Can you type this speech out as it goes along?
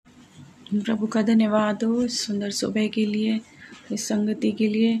प्रभु का धन्यवाद हो इस सुंदर सुबह के लिए, इस संगति के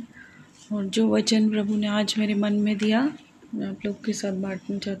लिए, और जो वचन प्रभु ने आज मेरे मन में दिया मैं आप लोग के साथ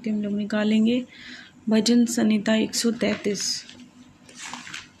बांटना चाहती हूँ। हम लोग निकालेंगे भजन संहिता 133।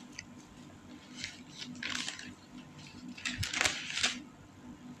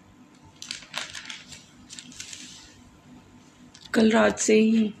 कल रात से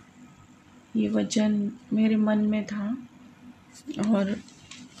ही ये वचन मेरे मन में था और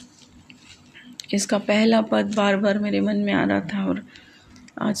इसका पहला पद बार बार मेरे मन में आ रहा था, और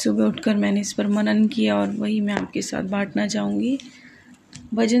आज सुबह उठकर मैंने इस पर मनन किया और वही मैं आपके साथ बांटना चाहूँगी।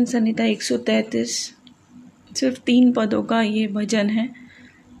 भजन संहिता 133 सिर्फ 3 पदों का ये भजन है।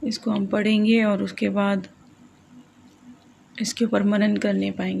 इसको हम पढ़ेंगे और उसके बाद इसके ऊपर मनन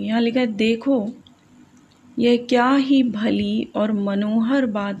करने पाएंगे। यहाँ लिखा है, देखो यह क्या ही भली और मनोहर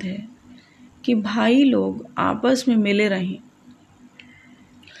बात है कि भाई लोग आपस में मिले रहें।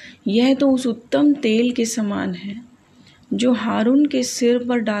 यह तो उस उत्तम तेल के समान है जो हारून के सिर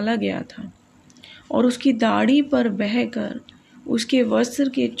पर डाला गया था और उसकी दाढ़ी पर बहकर उसके वस्त्र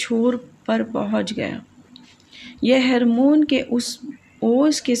के छोर पर पहुंच गया। यह हर्मोन के उस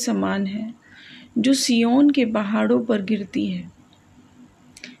ओस के समान है जो सियोन के पहाड़ों पर गिरती है।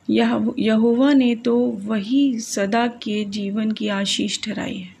 यहोवा ने तो वही सदा के जीवन की आशीष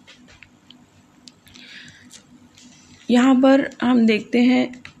ठहराई है। यहाँ पर हम देखते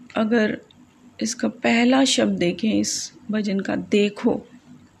हैं, अगर इसका पहला शब्द देखें इस भजन का, देखो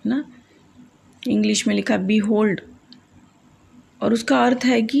ना, इंग्लिश में लिखा बीहोल्ड, और उसका अर्थ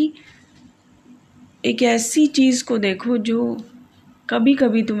है कि एक ऐसी चीज़ को देखो जो कभी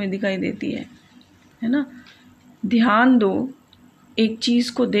कभी तुम्हें दिखाई देती है ना। ध्यान दो, एक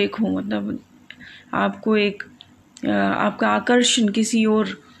चीज़ को देखो, मतलब आपको एक आपका आकर्षण किसी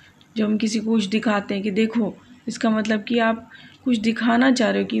और, जब हम किसी को कुछ दिखाते हैं कि देखो, इसका मतलब कि आप कुछ दिखाना चाह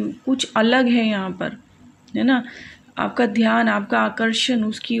रहे हो कि कुछ अलग है यहाँ पर, है ना। आपका ध्यान, आपका आकर्षण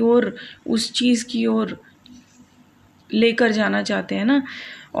उसकी ओर, उस चीज़ की ओर लेकर जाना चाहते हैं ना।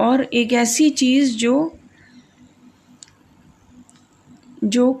 और एक ऐसी चीज़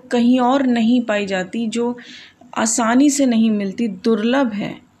जो कहीं और नहीं पाई जाती, जो आसानी से नहीं मिलती, दुर्लभ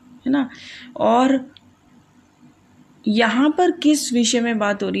है ना। और यहाँ पर किस विषय में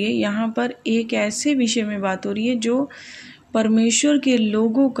बात हो रही है? यहाँ पर एक ऐसे विषय में बात हो रही है जो परमेश्वर के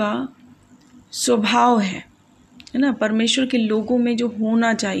लोगों का स्वभाव है ना। परमेश्वर के लोगों में जो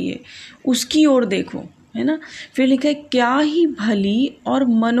होना चाहिए उसकी ओर देखो, है ना। फिर लिखा है, क्या ही भली और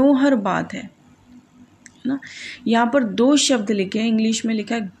मनोहर बात है ना। यहाँ पर 2 शब्द लिखे हैं, इंग्लिश में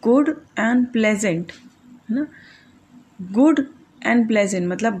लिखा है गुड एंड प्लेजेंट, है ना। गुड एंड प्लेजेंट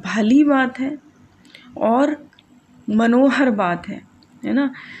मतलब भली बात है और मनोहर बात है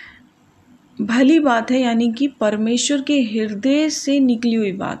ना। भली बात है यानी कि परमेश्वर के हृदय से निकली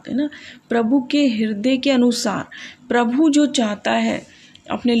हुई बात है ना। प्रभु के हृदय के अनुसार प्रभु जो चाहता है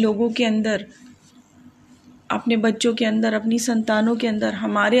अपने लोगों के अंदर, अपने बच्चों के अंदर, अपनी संतानों के अंदर,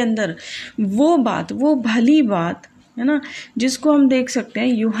 हमारे अंदर, वो बात, वो भली बात है ना, जिसको हम देख सकते हैं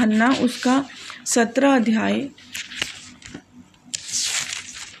यूहन्ना उसका 17 अध्याय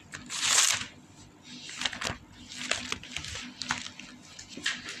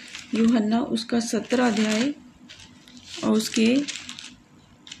यूहन्ना उसका 17 अध्याय और उसके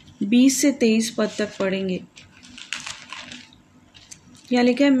 20 से 23 पद तक पढ़ेंगे। यहाँ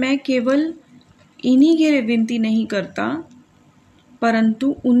लिखा है, मैं केवल इन्हीं के लिए विनती नहीं करता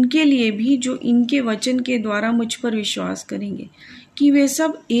परंतु उनके लिए भी जो इनके वचन के द्वारा मुझ पर विश्वास करेंगे, कि वे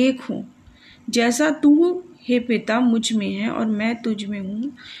सब एक हों, जैसा तू हे पिता मुझ में है और मैं तुझ में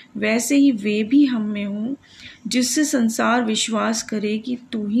हूँ, वैसे ही वे भी हम में हों, जिससे संसार विश्वास करे कि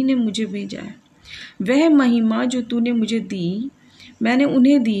तू ही ने मुझे भेजा है। वह महिमा जो तूने मुझे दी मैंने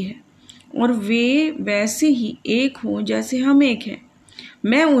उन्हें दी है, और वे वैसे ही एक हों जैसे हम एक हैं,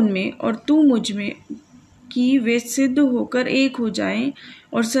 मैं उनमें और तू मुझ में, कि वे सिद्ध होकर एक हो जाएं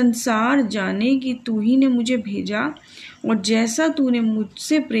और संसार जाने कि तू ही ने मुझे भेजा, और जैसा तूने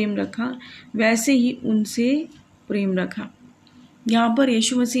मुझसे प्रेम रखा वैसे ही उनसे प्रेम रखा। यहाँ पर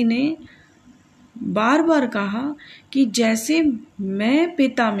यीशु मसीह ने बार बार कहा कि जैसे मैं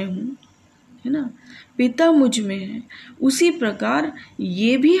पिता में हूँ, है ना, पिता मुझ में है, उसी प्रकार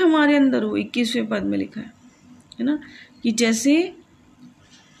ये भी हमारे अंदर हो। 21वें पद में लिखा है ना, कि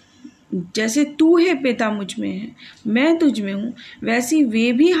जैसे तू है पिता मुझ में है, मैं तुझ में हूँ, वैसी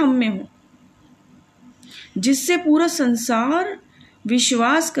वे भी हम में हो, जिससे पूरा संसार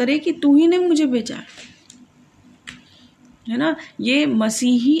विश्वास करे कि तू ही ने मुझे भेजा है ना। ये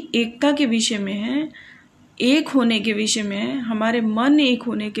मसीही एकता के विषय में है, एक होने के विषय में है, हमारे मन एक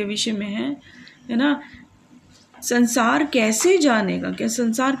होने के विषय में है ना। संसार कैसे जानेगा, क्या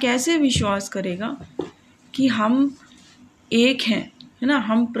संसार कैसे विश्वास करेगा कि हम एक हैं, है ना,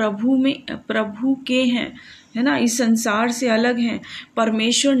 हम प्रभु में, प्रभु के हैं, है ना, इस संसार से अलग हैं,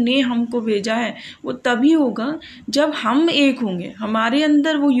 परमेश्वर ने हमको भेजा है। वो तभी होगा जब हम एक होंगे, हमारे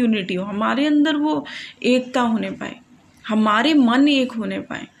अंदर वो यूनिटी हो, हमारे अंदर वो एकता होने पाए, हमारे मन एक होने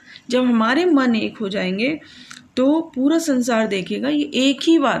पाए। जब हमारे मन एक हो जाएंगे तो पूरा संसार देखेगा ये एक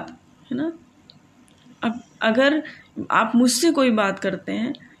ही बात, है ना। अब अगर आप मुझसे कोई बात करते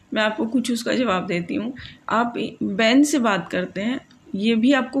हैं, मैं आपको कुछ उसका जवाब देती हूँ, आप बहन से बात करते हैं, ये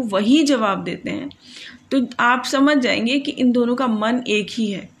भी आपको वही जवाब देते हैं, तो आप समझ जाएंगे कि इन दोनों का मन एक ही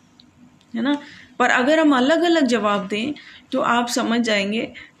है ना। पर अगर हम अलग अलग जवाब दें तो आप समझ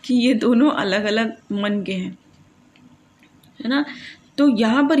जाएंगे कि ये दोनों अलग अलग मन के हैं, है ना। तो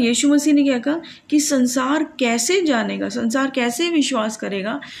यहाँ पर यीशु मसीह ने क्या कहा कि संसार कैसे जानेगा, संसार कैसे विश्वास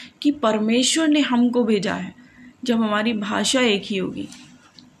करेगा कि परमेश्वर ने हमको भेजा है, जब हमारी भाषा एक ही होगी,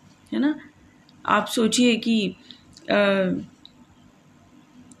 है ना। आप सोचिए कि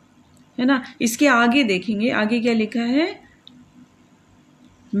है ना, इसके आगे देखेंगे, आगे क्या लिखा है,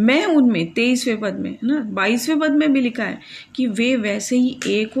 मैं उनमें 23वें पद में, है ना, 22वें पद में भी लिखा है कि वे वैसे ही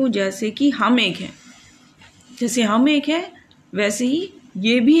एक हो जैसे कि हम एक हैं। जैसे हम एक है वैसे ही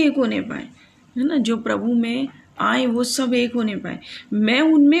ये भी एक होने पाए, है ना। जो प्रभु में आए वो सब एक होने पाए, मैं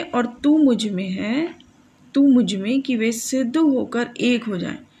उनमें और तू मुझ में है, तू मुझ में, कि वे सिद्ध होकर एक हो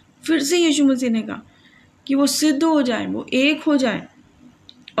जाए। फिर से यीशु मसीह ने कहा कि वो सिद्ध हो जाए, वो एक हो जाए,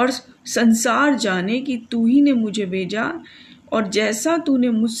 और संसार जाने कि तू ही ने मुझे भेजा, और जैसा तूने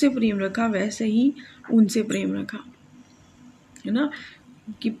मुझसे प्रेम रखा वैसे ही उनसे प्रेम रखा, है ना।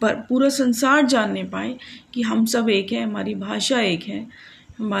 कि पूरा संसार जानने पाए कि हम सब एक हैं, हमारी भाषा एक है,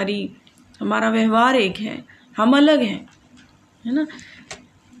 हमारा व्यवहार एक है, हम अलग हैं, है ना।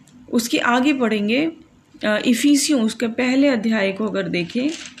 उसके आगे पढ़ेंगे इफिसियों उसके पहले अध्याय को अगर देखें,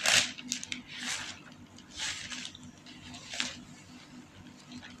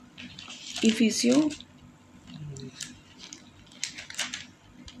 इफिसियों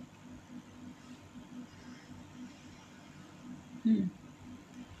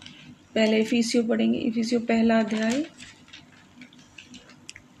पहले इफिसियों पढ़ेंगे, इफिसियों पहला अध्याय,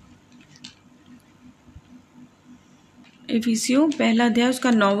 इफिसियों पहला अध्याय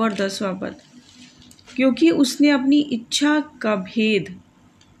उसका 9 और 10वां पद। क्योंकि उसने अपनी इच्छा का भेद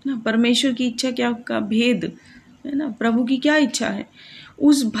ना, परमेश्वर की इच्छा क्या का भेद है ना, प्रभु की क्या इच्छा है,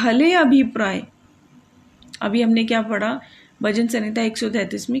 उस भले अभिप्राय, अभी हमने क्या पढ़ा भजन संहिता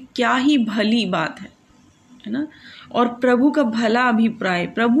 133 में, क्या ही भली बात है ना। और प्रभु का भला अभिप्राय,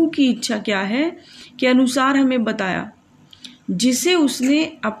 प्रभु की इच्छा क्या है के अनुसार हमें बताया, जिसे उसने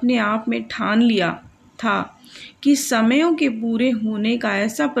अपने आप में ठान लिया था कि समयों के पूरे होने का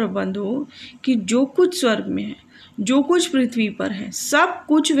ऐसा प्रबंध हो कि जो कुछ स्वर्ग में है, जो कुछ पृथ्वी पर है, सब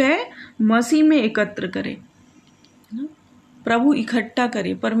कुछ वह मसीह में एकत्र करे। प्रभु इकट्ठा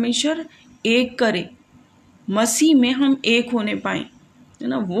करे, परमेश्वर एक करे, मसीह में हम एक होने पाए, है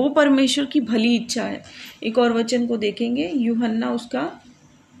ना। वो परमेश्वर की भली इच्छा है। एक और वचन को देखेंगे, यूहन्ना उसका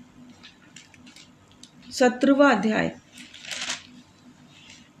 17वां अध्याय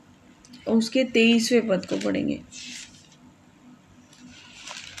और उसके 23वें पद को पढ़ेंगे।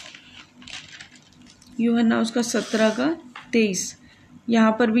 यूहन्ना उसका 17 का 23,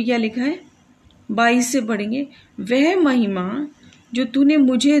 यहाँ पर भी क्या लिखा है, 22 से पढ़ेंगे। वह महिमा जो तूने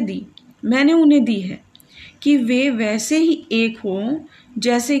मुझे दी मैंने उन्हें दी है, कि वे वैसे ही एक हों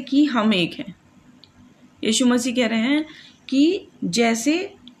जैसे कि हम एक हैं। यीशु मसीह कह रहे हैं कि जैसे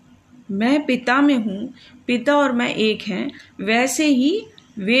मैं पिता में हूँ, पिता और मैं एक हैं, वैसे ही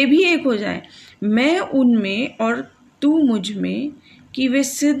वे भी एक हो जाएं, मैं उनमें और तू मुझ में, कि वे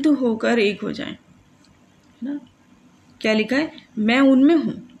सिद्ध होकर एक हो जाएं, है ना। क्या लिखा है, मैं उनमें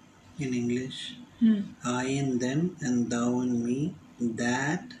हूँ, in English, I in them and thou in me,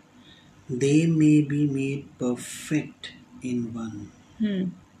 that they may be made perfect in one.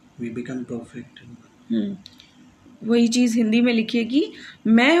 We become perfect in one. वही चीज़ हिंदी में लिखी कि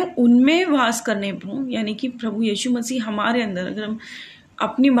मैं उनमें वास करने पाऊँ, यानी कि प्रभु यीशु मसीह हमारे अंदर, अगर हम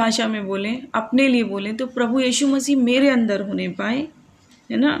अपनी भाषा में बोलें, अपने लिए बोलें, तो प्रभु यीशु मसीह मेरे अंदर होने पाए,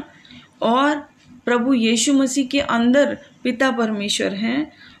 है ना। और प्रभु यीशु मसीह के अंदर पिता परमेश्वर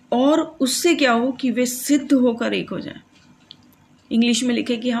हैं, और उससे क्या हो कि वे सिद्ध होकर एक हो जाएं। इंग्लिश में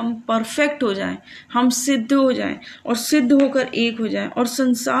लिखे कि हम परफेक्ट हो जाएं, हम सिद्ध हो जाएं और सिद्ध होकर एक हो जाएं, और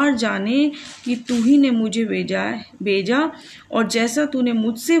संसार जाने कि तू ही ने मुझे भेजा, और जैसा तूने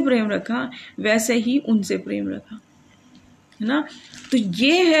मुझसे प्रेम रखा वैसे ही उनसे प्रेम रखा, है ना। तो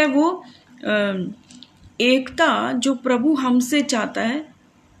ये है वो एकता जो प्रभु हमसे चाहता है,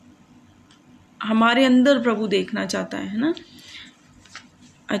 हमारे अंदर प्रभु देखना चाहता है ना।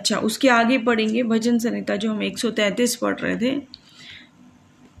 अच्छा, उसके आगे पढ़ेंगे भजन संहिता जो हम 133 पढ़ रहे थे।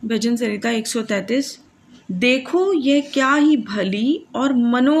 भजन संहिता 133। देखो यह क्या ही भली और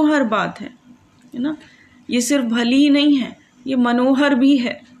मनोहर बात है ना। ये सिर्फ भली ही नहीं है, ये मनोहर भी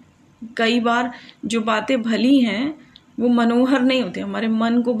है। कई बार जो बातें भली हैं वो मनोहर नहीं होती, हमारे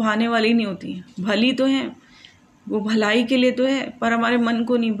मन को भाने वाली नहीं होती हैं। भली तो है, वो भलाई के लिए तो है, पर हमारे मन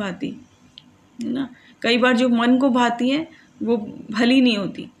को नहीं भाती है ना। कई बार जो मन को भाती है वो भली नहीं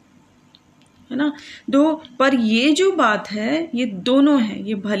होती है ना। दो पर ये जो बात है ये दोनों है,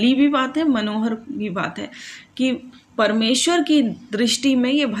 ये भली भी बात है, मनोहर भी बात है, कि परमेश्वर की दृष्टि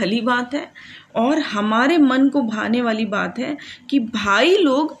में ये भली बात है और हमारे मन को भाने वाली बात है कि भाई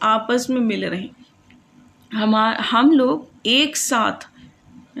लोग आपस में मिल रहे, हम लोग एक साथ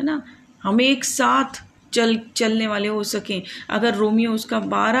है ना, हम एक साथ चलने वाले हो सकें। अगर रोमियो उसका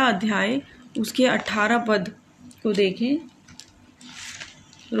 12 अध्याय उसके 18 पद को देखें,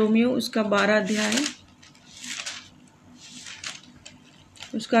 रोमियो उसका 12 अध्याय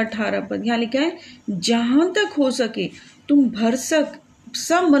उसका 18 पद, यहाँ लिखा है जहां तक हो सके तुम भरसक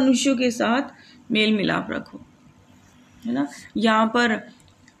सब मनुष्यों के साथ मेल मिलाप रखो, है ना। यहाँ पर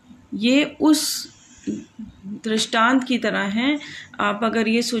ये उस दृष्टांत की तरह है। आप अगर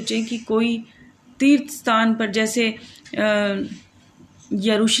ये सोचें कि कोई तीर्थ स्थान पर, जैसे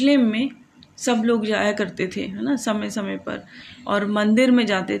यरूशलेम में सब लोग जाया करते थे है ना, समय समय पर, और मंदिर में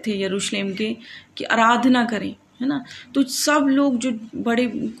जाते थे यरूशलेम के कि आराधना करें है ना। तो सब लोग जो बड़े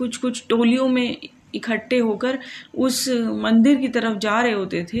कुछ टोलियों में इकट्ठे होकर उस मंदिर की तरफ जा रहे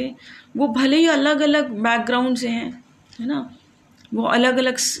होते थे, वो भले ही अलग अलग बैकग्राउंड से हैं है ना, वो अलग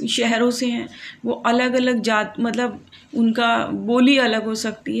अलग शहरों से हैं, वो अलग अलग जात, मतलब उनका बोली अलग हो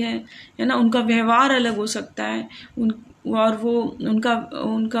सकती है ना, उनका व्यवहार अलग हो सकता है, और वो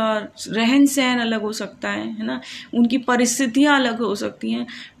उनका रहन सहन अलग हो सकता है ना, उनकी परिस्थितियां अलग हो सकती हैं,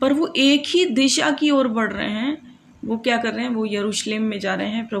 पर वो एक ही दिशा की ओर बढ़ रहे हैं। वो क्या कर रहे हैं, वो यरूशलेम में जा रहे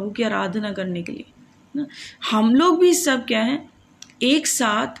हैं प्रभु की आराधना करने के लिए ना। हम लोग भी सब क्या हैं, एक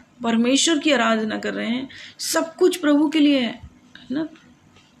साथ परमेश्वर की आराधना कर रहे हैं, सब कुछ प्रभु के लिए है ना।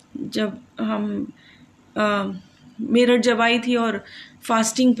 जब हम मेरठ जब आई थी और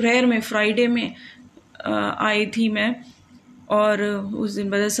फास्टिंग प्रेयर में फ्राइडे में आई थी मैं, और उस दिन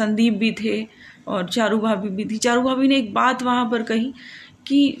बता संदीप भी थे और चारू भाभी भी थी। चारू भाभी ने एक बात वहाँ पर कही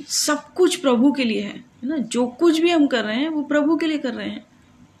कि सब कुछ प्रभु के लिए है ना, जो कुछ भी हम कर रहे हैं वो प्रभु के लिए कर रहे हैं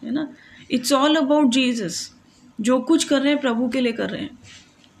है ना। इट्स ऑल अबाउट जीसस, जो कुछ कर रहे हैं प्रभु के लिए कर रहे हैं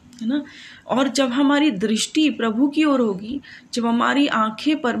है ना। और जब हमारी दृष्टि प्रभु की ओर होगी, जब हमारी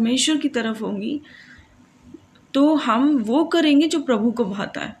आंखें परमेश्वर की तरफ होंगी, तो हम वो करेंगे जो प्रभु को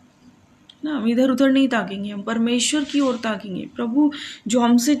भाता है ना। हम इधर उधर नहीं ताकेंगे, हम परमेश्वर की ओर ताकेंगे। प्रभु जो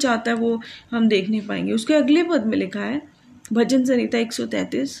हमसे चाहता है वो हम देखने पाएंगे। उसके अगले पद में लिखा है भजन संहिता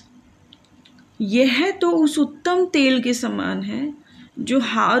 133, यह तो उस उत्तम तेल के समान है जो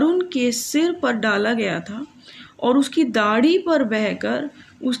हारून के सिर पर डाला गया था और उसकी दाढ़ी पर बहकर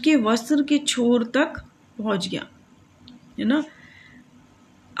उसके वस्त्र के छोर तक पहुंच गया है ना।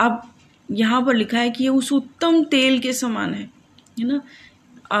 अब यहाँ पर लिखा है कि ये उस उत्तम तेल के समान है ना।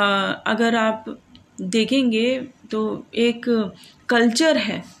 अगर आप देखेंगे तो एक कल्चर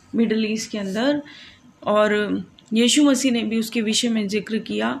है मिडल ईस्ट के अंदर, और यीशु मसीह ने भी उसके विषय में जिक्र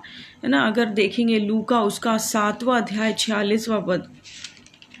किया है ना। अगर देखेंगे लूका उसका 7वां अध्याय 46वां पद,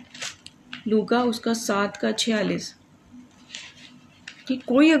 लूका उसका 7 का 46, कि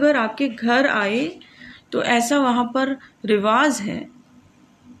कोई अगर आपके घर आए तो ऐसा वहाँ पर रिवाज है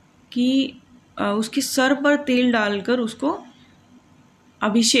कि उसके सर पर तेल डालकर उसको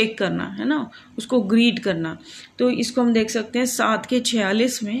अभिषेक करना है ना, उसको ग्रीट करना। तो इसको हम देख सकते हैं 7 के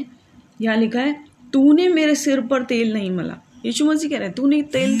 46 में यहाँ लिखा है, तूने मेरे सिर पर तेल नहीं मला। यीशु मसीह कह रहे हैं तूने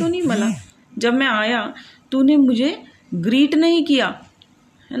तेल तो नहीं मला, जब मैं आया तूने मुझे ग्रीट नहीं किया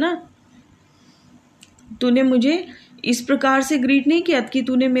है ना, तूने मुझे इस प्रकार से ग्रीट नहीं किया कि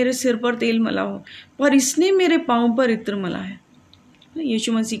तूने मेरे सिर पर तेल मला हो, पर इसने मेरे पाँव पर इत्र मला है।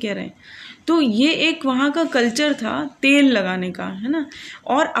 यीशु मसीह कह रहे हैं। तो ये एक वहाँ का कल्चर था तेल लगाने का है ना।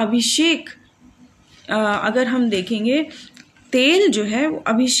 और अभिषेक, अगर हम देखेंगे तेल जो है वो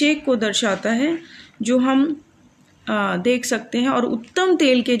अभिषेक को दर्शाता है, जो हम देख सकते हैं। और उत्तम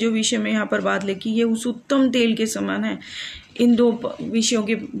तेल के जो विषय में यहाँ पर बात लिखी, ये उस उत्तम तेल के समान है। इन दो विषयों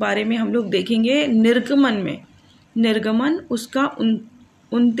के बारे में हम लोग देखेंगे निर्गमन में। निर्गमन उसका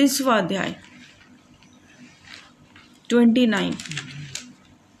 29वां अध्याय 29,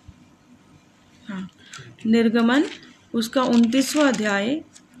 हाँ, निर्गमन उसका 29वां अध्याय,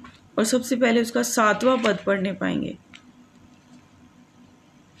 और सबसे पहले उसका 7वां पद पढ़ने पाएंगे।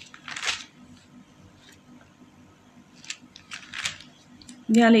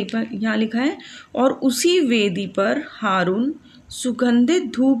 यहाँ लिखा है, और उसी वेदी पर हारून सुगंधित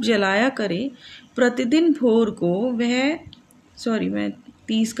धूप जलाया करे। प्रतिदिन भोर को वह, सॉरी मैं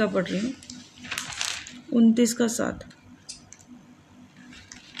 30 का पढ़ रही हूँ, 29 का 7।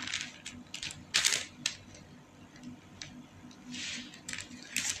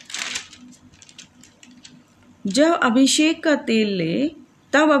 जब अभिषेक का तेल ले,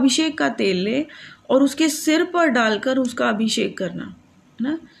 तब अभिषेक का तेल ले और उसके सिर पर डालकर उसका अभिषेक करना, है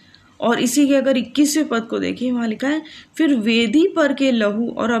ना। और इसी के अगर 21वें पद को देखिए, वहां लिखा है, फिर वेदी पर के लहू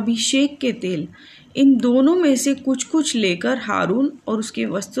और अभिषेक के तेल, इन दोनों में से कुछ कुछ लेकर हारून और उसके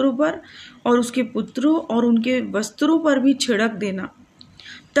वस्त्रों पर और उसके पुत्रों और उनके वस्त्रों पर भी छिड़क देना।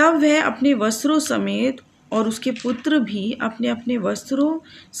 तब वह अपने वस्त्रों समेत और उसके पुत्र भी अपने अपने वस्त्रों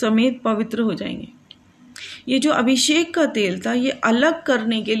समेत पवित्र हो जाएंगे। ये जो अभिषेक का तेल था, ये अलग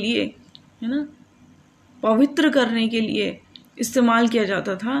करने के लिए, है ना, पवित्र करने के लिए इस्तेमाल किया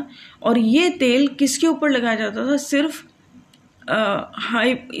जाता था। और ये तेल किसके ऊपर लगाया जाता था? सिर्फ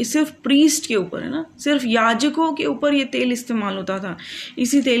प्रीस्ट के ऊपर, है ना, सिर्फ याजकों के ऊपर ये तेल इस्तेमाल होता था।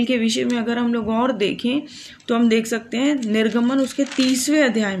 इसी तेल के विषय में अगर हम लोग और देखें तो हम देख सकते हैं निर्गमन उसके 30वें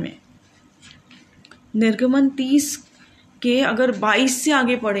अध्याय में, निर्गमन 30 के अगर 22 से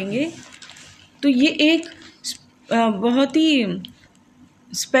आगे पढ़ेंगे तो ये एक बहुत ही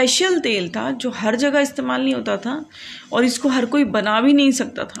स्पेशल तेल था जो हर जगह इस्तेमाल नहीं होता था और इसको हर कोई बना भी नहीं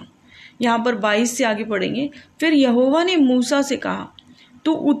सकता था। यहाँ पर 22 से आगे पढ़ेंगे, फिर यहोवा ने मूसा से कहा,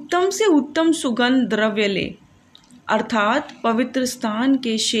 तो उत्तम से उत्तम सुगंध द्रव्य ले, अर्थात पवित्र स्थान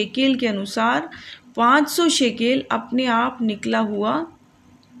के शेकेल के अनुसार 500 शेकेल अपने आप निकला हुआ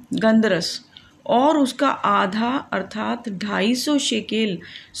गंधरस, और उसका आधा अर्थात 250 शेकेल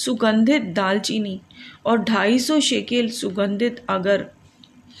सुगंधित दालचीनी और 250 शेकेल सुगंधित अगर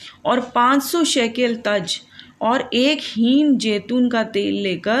और 500 शेकेल तज और 1 हीन जैतून का तेल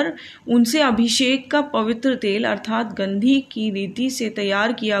लेकर उनसे अभिषेक का पवित्र तेल अर्थात गंधी की रीति से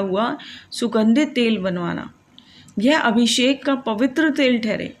तैयार किया हुआ सुगंधित तेल बनवाना। यह अभिषेक का पवित्र तेल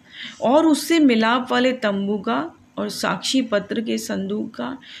ठहरे। और उससे मिलाप वाले तंबू का और साक्षी पत्र के संदूक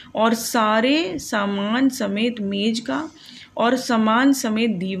का और सारे सामान समेत मेज का और सामान समेत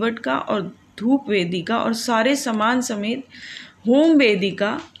दीवट का और धूप वेदी का और सारे सामान समेत होम वेदी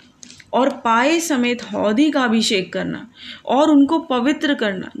का और पाए समेत हौदी का अभिषेक करना और उनको पवित्र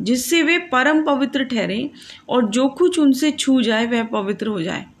करना, जिससे वे परम पवित्र ठहरे और जो कुछ उनसे छू जाए वह पवित्र हो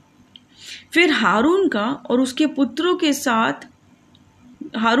जाए। फिर हारून का उसके पुत्रों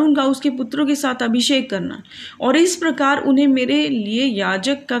के साथ अभिषेक करना और इस प्रकार उन्हें मेरे लिए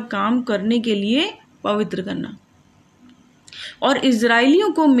याजक का काम करने के लिए पवित्र करना। और इज़राइलियों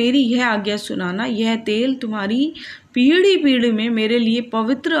को मेरी यह आज्ञा सुनाना, यह तेल तुम्हारी पीढ़ी पीढ़ी में मेरे लिए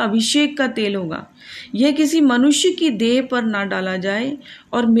पवित्र अभिषेक का तेल होगा। यह किसी मनुष्य की देह पर ना डाला जाए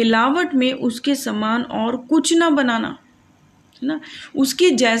और मिलावट में उसके समान और कुछ ना बनाना, है ना। उसके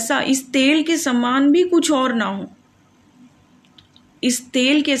जैसा इस तेल के समान भी कुछ और ना हो। इस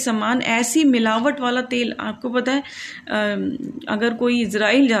तेल के समान ऐसी मिलावट वाला तेल, आपको पता है अगर कोई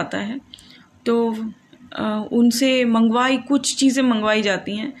इज़राइल जाता है तो उनसे कुछ चीज़ें मंगवाई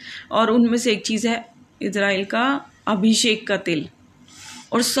जाती हैं और उनमें से एक चीज़ है इज़राइल का अभिषेक का तेल।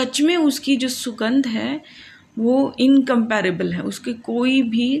 और सच में उसकी जो सुगंध है वो इनकम्पैरेबल है, उसकी कोई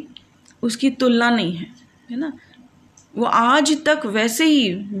भी उसकी तुलना नहीं है, है ना। वो आज तक वैसे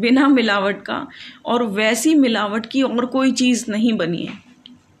ही बिना मिलावट का और वैसी मिलावट की और कोई चीज़ नहीं बनी है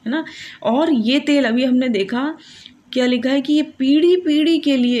ना। और ये तेल अभी हमने देखा क्या लिखा है कि ये पीढ़ी पीढ़ी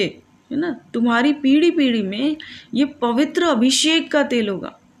के लिए, है ना, तुम्हारी पीढ़ी पीढ़ी में ये पवित्र अभिषेक का तेल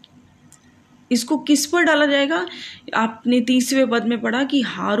होगा। इसको किस पर डाला जाएगा? आपने 30वें पद में पढ़ा कि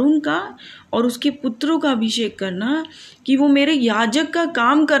हारून का और उसके पुत्रों का अभिषेक करना कि वो मेरे याजक का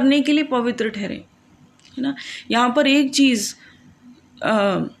काम करने के लिए पवित्र ठहरे, है ना। यहाँ पर एक चीज़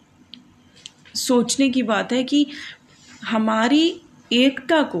सोचने की बात है कि हमारी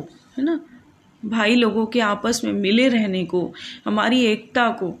एकता को, है ना, भाई लोगों के आपस में मिले रहने को, हमारी एकता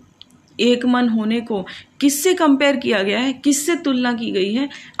को, एक मन होने को किससे कंपेयर किया गया है, किससे तुलना की गई है?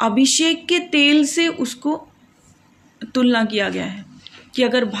 अभिषेक के तेल से उसको तुलना किया गया है कि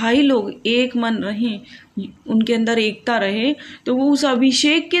अगर भाई लोग एक मन रहें, उनके अंदर एकता रहे, तो वो उस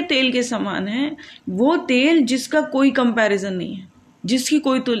अभिषेक के तेल के समान है। वो तेल जिसका कोई कंपैरिजन नहीं है, जिसकी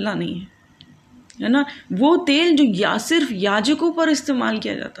कोई तुलना नहीं है, है ना। वो तेल जो सिर्फ याजकों पर इस्तेमाल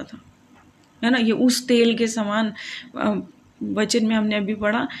किया जाता था, है ना। ये उस तेल के समान वचन में हमने अभी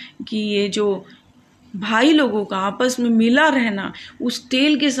पढ़ा कि ये जो भाई लोगों का आपस में मिला रहना उस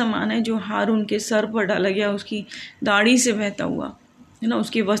तेल के समान है जो हारून के सर पर डाला गया, उसकी दाढ़ी से बहता हुआ, है ना,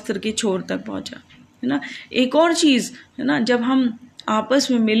 उसके वस्त्र के छोर तक पहुंचा, है ना। एक और चीज़, है ना, जब हम आपस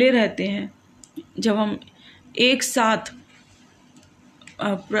में मिले रहते हैं, जब हम एक साथ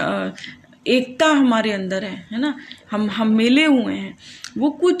एकता हमारे अंदर है ना, हम मिले हुए हैं, वो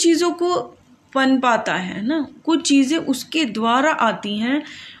कुछ चीज़ों को पन पाता है ना, कुछ चीज़ें उसके द्वारा आती हैं,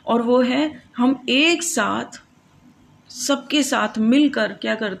 और वो है हम एक साथ सबके साथ मिलकर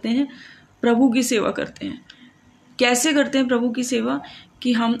क्या करते हैं, प्रभु की सेवा करते हैं। कैसे करते हैं प्रभु की सेवा?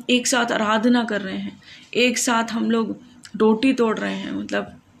 कि हम एक साथ आराधना कर रहे हैं, एक साथ हम लोग रोटी तोड़ रहे हैं,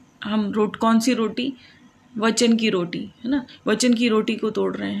 मतलब हम कौन सी रोटी? वचन की रोटी, है ना, वचन की रोटी को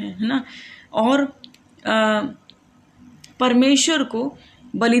तोड़ रहे हैं, है ना, और परमेश्वर को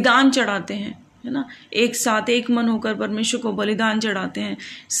बलिदान चढ़ाते हैं, है ना, एक साथ एक मन होकर परमेश्वर को बलिदान चढ़ाते हैं,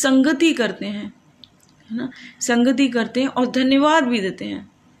 संगति करते हैं, है ना, संगति करते हैं और धन्यवाद भी देते हैं,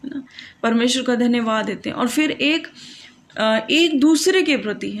 है ना, परमेश्वर का धन्यवाद देते हैं। और फिर एक दूसरे के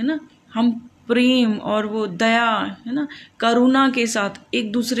प्रति, है ना, हम प्रेम और वो दया, है ना, करुणा के साथ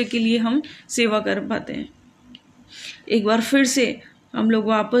एक दूसरे के लिए हम सेवा कर पाते हैं। एक बार फिर से हम लोग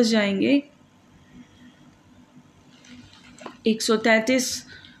वापस जाएंगे 133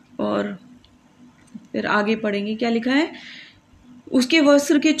 और फिर आगे पढ़ेंगे। क्या लिखा है? उसके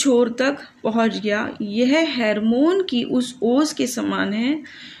वस्त्र के छोर तक पहुंच गया, यह हेर्मोन की उस ओस के समान है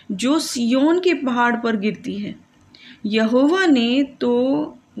जो सिय्योन के पहाड़ पर गिरती है। यहोवा ने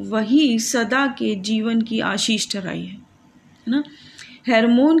तो वही सदा के जीवन की आशीष ठहराई है ना।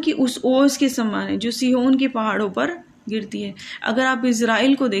 हेर्मोन की उस ओस के समान है जो सिय्योन के पहाड़ों पर गिरती है। अगर आप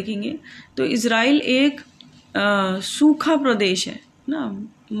इज़राइल को देखेंगे तो इज़राइल एक सूखा प्रदेश है ना,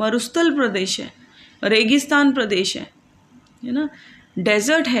 मरुस्थल प्रदेश है, रेगिस्तान प्रदेश है ना,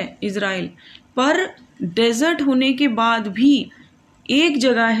 डेजर्ट है इज़राइल। पर डेजर्ट होने के बाद भी एक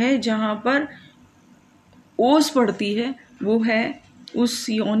जगह है जहाँ पर ओस पड़ती है, वो है उस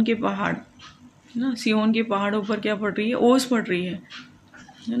सिय्योन के पहाड़ ना। सिय्योन के पहाड़ों पर क्या पड़ रही है? ओस पड़ रही है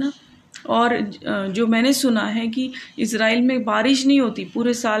ना। और जो मैंने सुना है कि इज़राइल में बारिश नहीं होती,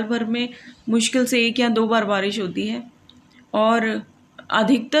 पूरे साल भर में मुश्किल से 1 या 2 बार बारिश होती है, और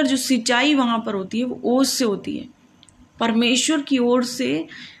अधिकतर जो सिंचाई वहाँ पर होती है वो ओस से होती है। परमेश्वर की ओर से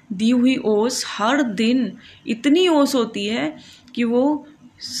दी हुई ओस, हर दिन इतनी ओस होती है कि वो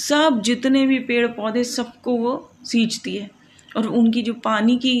सब जितने भी पेड़ पौधे सबको वो सींचती है, और उनकी जो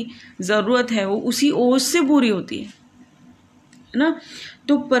पानी की ज़रूरत है वो उसी ओस से पूरी होती है ना।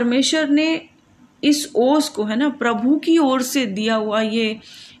 तो परमेश्वर ने इस ओस को, है ना, प्रभु की ओर से दिया हुआ ये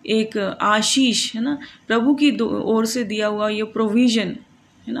एक आशीष, है ना, प्रभु की ओर से दिया हुआ ये प्रोविजन,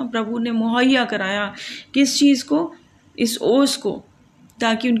 है ना, प्रभु ने मुहैया कराया किस चीज़ को? इस ओस को,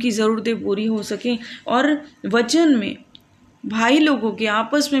 ताकि उनकी ज़रूरतें पूरी हो सकें। और वचन में भाई लोगों के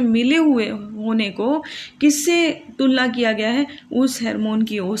आपस में मिले हुए होने को किससे तुलना किया गया है? उस हेर्मोन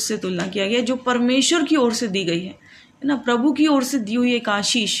की ओस से तुलना किया गया है, जो परमेश्वर की ओर से दी गई है ना, प्रभु की ओर से दी हुई एक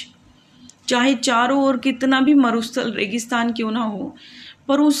आशीष। चाहे चारों ओर कितना भी मरुस्थल रेगिस्तान क्यों ना हो,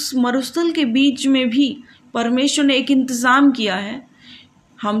 पर उस मरुस्थल के बीच में भी परमेश्वर ने एक इंतज़ाम किया है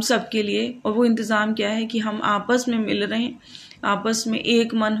हम सब के लिए, और वो इंतज़ाम क्या है? कि हम आपस में मिल रहे हैं, आपस में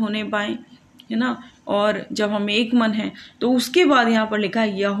एक मन होने पाए, है ना। और जब हम एक मन हैं तो उसके बाद यहाँ पर लिखा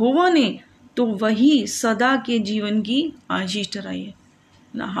है यहोवा ने तो वही सदा के जीवन की आशीष ठहराई है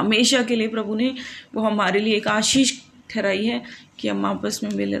ना। हमेशा के लिए प्रभु ने वो हमारे लिए एक आशीष ठहराई है कि हम आपस में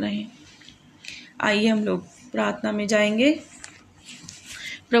मिल रहे हैं। आइए हम लोग प्रार्थना में जाएंगे।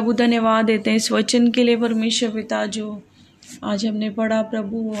 प्रभु धन्यवाद देते हैं इस वचन के लिए परमेश्वर पिता, जो आज हमने पढ़ा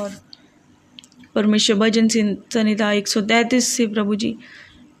प्रभु, और परमेश्वर भजन संहिता 133 से प्रभु जी।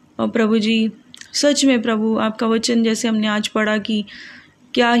 और प्रभु जी सच में प्रभु आपका वचन जैसे हमने आज पढ़ा कि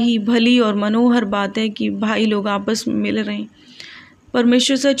क्या ही भली और मनोहर बात है कि भाई लोग आपस में मिल रहे हैं।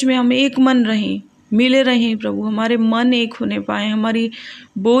 परमेश्वर सच में हम एक मन रहें, मिले रहें प्रभु, हमारे मन एक होने पाए, हमारी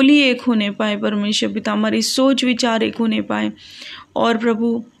बोली एक होने पाए परमेश्वर पिता, हमारी सोच विचार एक होने पाए, और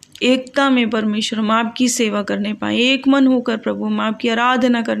प्रभु एकता में परमेश्वर हम आपकी सेवा करने पाए, एक मन होकर प्रभु हम आपकी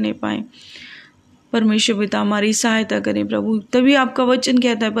आराधना करने पाए। परमेश्वर पिता हमारी सहायता करें प्रभु। तभी आपका वचन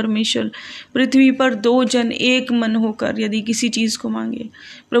कहता है परमेश्वर, पृथ्वी पर 2 जन एक मन होकर यदि किसी चीज़ को मांगे,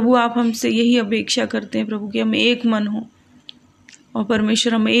 प्रभु आप हमसे यही अपेक्षा करते हैं प्रभु कि हम एक मन हो, और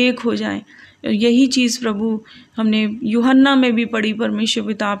परमेश्वर हम एक हो जाएं। यही चीज़ प्रभु हमने यूहन्ना में भी पढ़ी परमेश्वर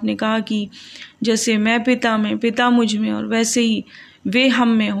पिता, आपने कहा कि जैसे मैं पिता में, पिता मुझ में, और वैसे ही वे हम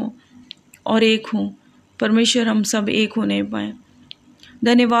में हो और एक हों। परमेश्वर हम सब एक होने पाए।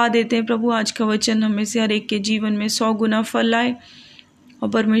 धन्यवाद देते हैं प्रभु, आज का वचन हमें से हर एक के जीवन में 100 गुना फल लाए। और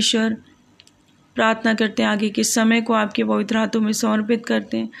परमेश्वर प्रार्थना करते हैं आगे के समय को आपके पवित्र हाथों में समर्पित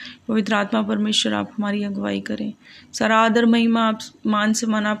करते हैं। पवित्र आत्मा परमेश्वर आप हमारी अगुवाई करें। सारा आदर महिमा आप मान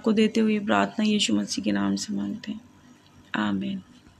सम्मान आपको देते हुए प्रार्थना यीशु मसीह के नाम से मांगते हैं, आमीन।